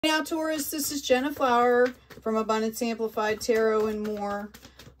Now, Taurus, this is Jenna Flower from Abundance Amplified Tarot and more.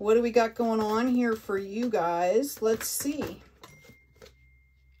 What do we got going on here for you guys? Let's see.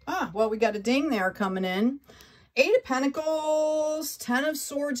 Well, we got a ding there coming in. 8 of Pentacles, 10 of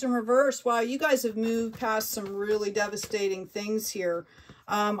Swords in reverse. Wow, you guys have moved past some really devastating things here.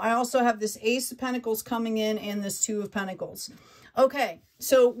 I also have this Ace of Pentacles coming in and this 2 of Pentacles. Okay,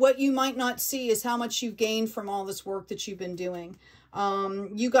 so what you might not see is how much you've gained from all this work that you've been doing.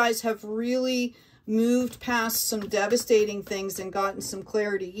 You guys have really moved past some devastating things and gotten some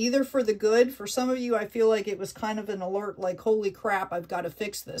clarity, either for the good. For some of you, I feel like it was kind of an alert, like, holy crap, I've got to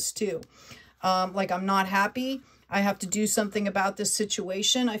fix this too. Like, I'm not happy. I have to do something about this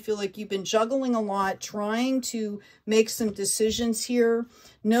situation. I feel like you've been juggling a lot, trying to make some decisions here.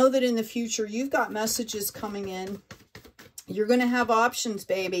 Know that in the future, you've got messages coming in. You're going to have options,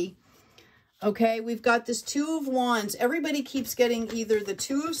 baby. Okay, we've got this 2 of Wands. Everybody keeps getting either the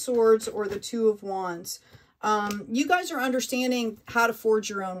 2 of Swords or the 2 of Wands. You guys are understanding how to forge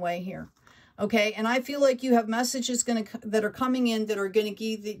your own way here. Okay, and I feel like you have messages that are coming in that are going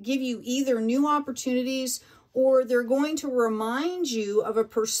to give you either new opportunities, or they're going to remind you of a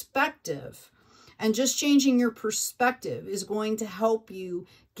perspective. And just changing your perspective is going to help you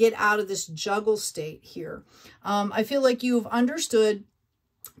get out of this juggle state here. I feel like you've understood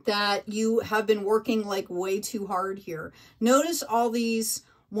that you have been working like way too hard here. Notice all these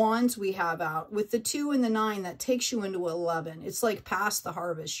wands we have out with the 2 and the 9 that takes you into 11. It's like past the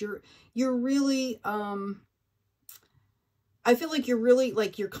harvest. You're really, I feel like you're really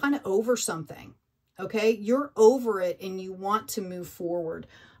like, you're kind of over something. Okay. You're over it and you want to move forward.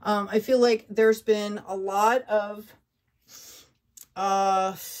 I feel like there's been a lot of,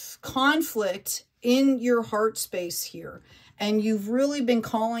 conflict in your heart space here. And you've really been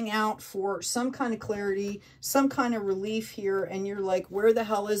calling out for some kind of clarity, some kind of relief here. And you're like, where the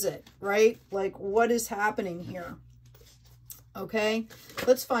hell is it? Right? Like, what is happening here? Okay.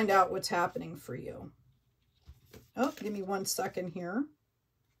 Let's find out what's happening for you. Oh, give me 1 second here.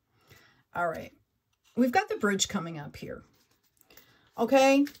 All right. We've got the bridge coming up here.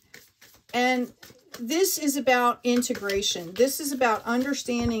 Okay. And this is about integration. This is about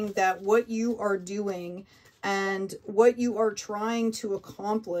understanding that what you are doing and what you are trying to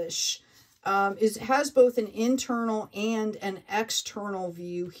accomplish has both an internal and an external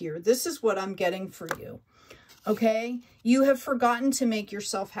view here. This is what I'm getting for you. Okay. You have forgotten to make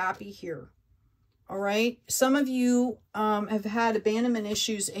yourself happy here. All right. Some of you have had abandonment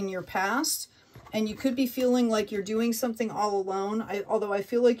issues in your past, and you could be feeling like you're doing something all alone. Although I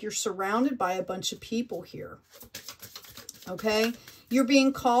feel like you're surrounded by a bunch of people here. Okay. You're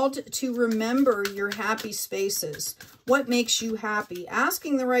being called to remember your happy spaces. What makes you happy?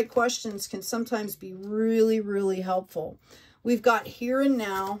 Asking the right questions can sometimes be really, really helpful. We've got here and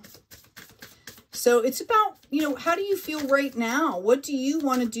now. So it's about, you know, how do you feel right now? What do you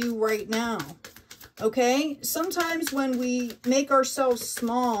want to do right now? Okay. Sometimes when we make ourselves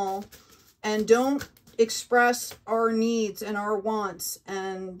small and don't express our needs and our wants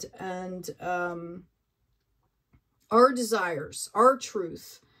and our desires, our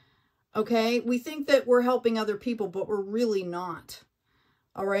truth, okay? We think that we're helping other people, but we're really not,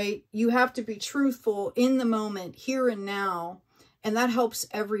 all right? You have to be truthful in the moment, here and now, and that helps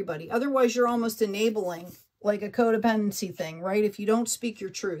everybody. Otherwise, you're almost enabling like a codependency thing, right? If you don't speak your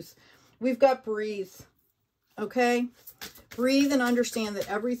truth. We've got breathe, okay? Breathe and understand that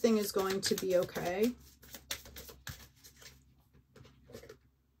everything is going to be okay.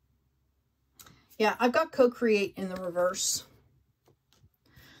 Yeah, I've got co-create in the reverse.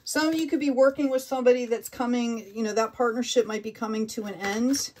 Some of you could be working with somebody that's coming, you know, that partnership might be coming to an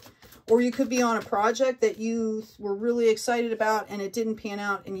end. Or you could be on a project that you were really excited about and it didn't pan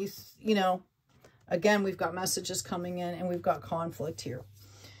out. And you know, again, we've got messages coming in and we've got conflict here.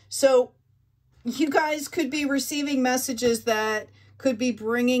 So you guys could be receiving messages that could be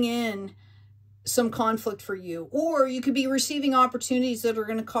bringing in some conflict for you, or you could be receiving opportunities that are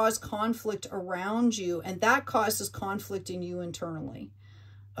going to cause conflict around you, and that causes conflict in you internally.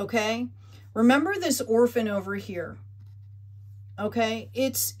 Okay, remember this orphan over here. Okay,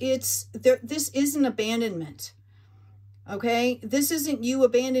 this isn't abandonment. Okay, this isn't you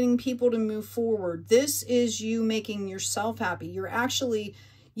abandoning people to move forward. This is you making yourself happy.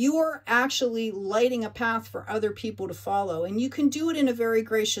 You are actually lighting a path for other people to follow. And you can do it in a very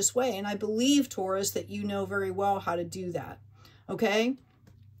gracious way. And I believe, Taurus, that you know very well how to do that. Okay?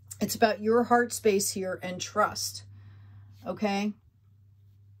 It's about your heart space here and trust. Okay?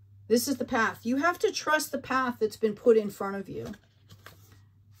 This is the path. You have to trust the path that's been put in front of you.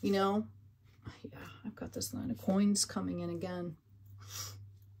 You know? Yeah, I've got this 9 of coins coming in again.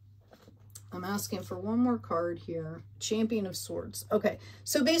 I'm asking for one more card here. Champion of Swords. Okay,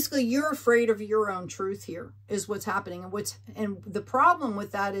 so basically you're afraid of your own truth here is what's happening. And the problem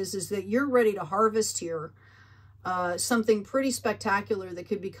with that is that you're ready to harvest here something pretty spectacular that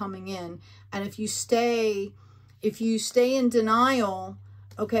could be coming in. And if you stay in denial,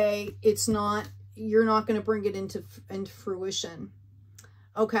 okay, you're not going to bring it into fruition.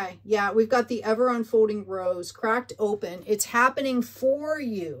 Okay, yeah, we've got the ever unfolding rose cracked open. It's happening for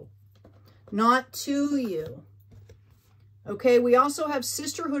you, not to you. Okay, we also have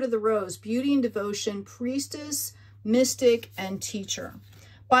Sisterhood of the Rose, beauty and devotion, priestess, mystic, and teacher.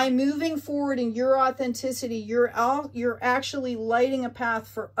 By moving forward in your authenticity, you're actually lighting a path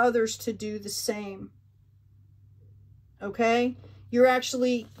for others to do the same. Okay? You're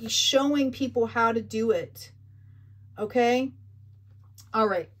actually showing people how to do it. Okay? All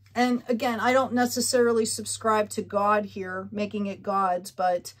right. And again, I don't necessarily subscribe to God here, making it God's,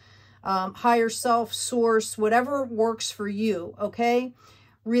 but higher self, source, whatever works for you, okay?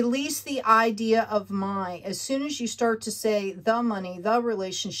 Release the idea of my. As soon as you start to say the money, the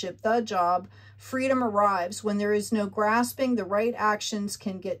relationship, the job, freedom arrives. When there is no grasping, the right actions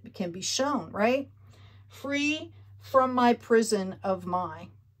can be shown, right? Free from my prison of my,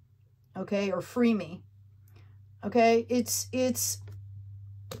 okay? Or free me, okay? It's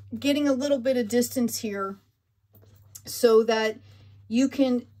getting a little bit of distance here so that you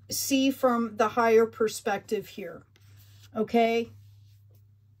can see from the higher perspective here, okay?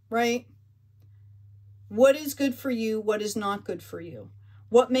 Right? What is good for you? What is not good for you?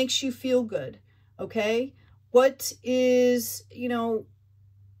 What makes you feel good? Okay? What is, you know,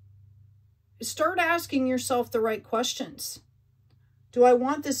 start asking yourself the right questions. Do I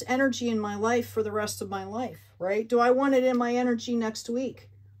want this energy in my life for the rest of my life? Right? Do I want it in my energy next week?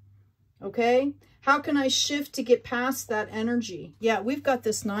 Okay? How can I shift to get past that energy? Yeah, we've got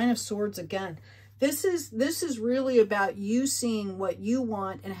this Nine of Swords again. This is really about you seeing what you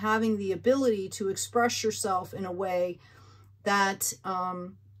want and having the ability to express yourself in a way that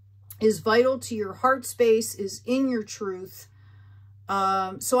is vital to your heart space, is in your truth.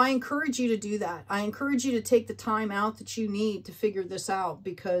 So I encourage you to do that. I encourage you to take the time out that you need to figure this out,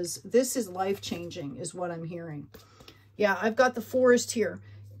 because this is life-changing is what I'm hearing. Yeah, I've got the forest here.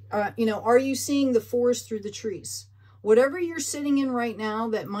 You know, are you seeing the forest through the trees? Whatever you're sitting in right now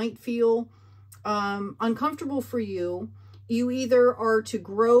that might feel uncomfortable for you, you either are to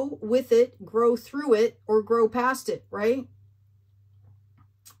grow with it, grow through it, or grow past it, right?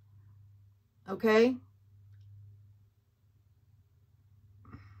 Okay.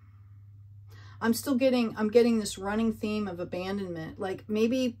 I'm getting this running theme of abandonment. Like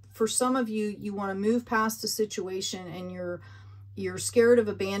maybe for some of you, you want to move past a situation and you're scared of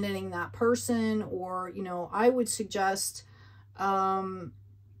abandoning that person, or, you know, I would suggest,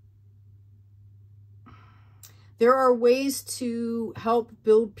 there are ways to help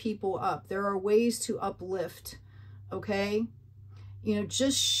build people up. There are ways to uplift, okay? You know,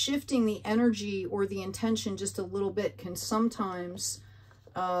 just shifting the energy or the intention just a little bit can sometimes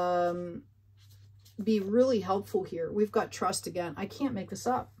be really helpful here. We've got trust again. I can't make this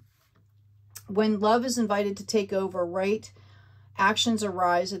up. When love is invited to take over, right actions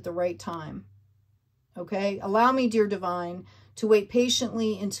arise at the right time, okay? Allow me, dear divine, to wait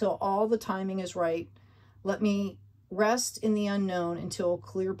patiently until all the timing is right. Let me rest in the unknown until a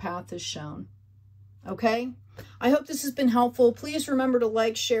clear path is shown. Okay? I hope this has been helpful. Please remember to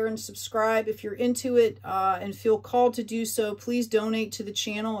like, share, and subscribe. If you're into it and feel called to do so, please donate to the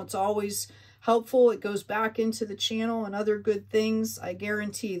channel. It's always helpful. It goes back into the channel and other good things. I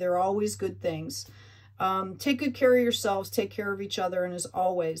guarantee there are always good things. Take good care of yourselves. Take care of each other. And as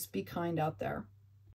always, be kind out there.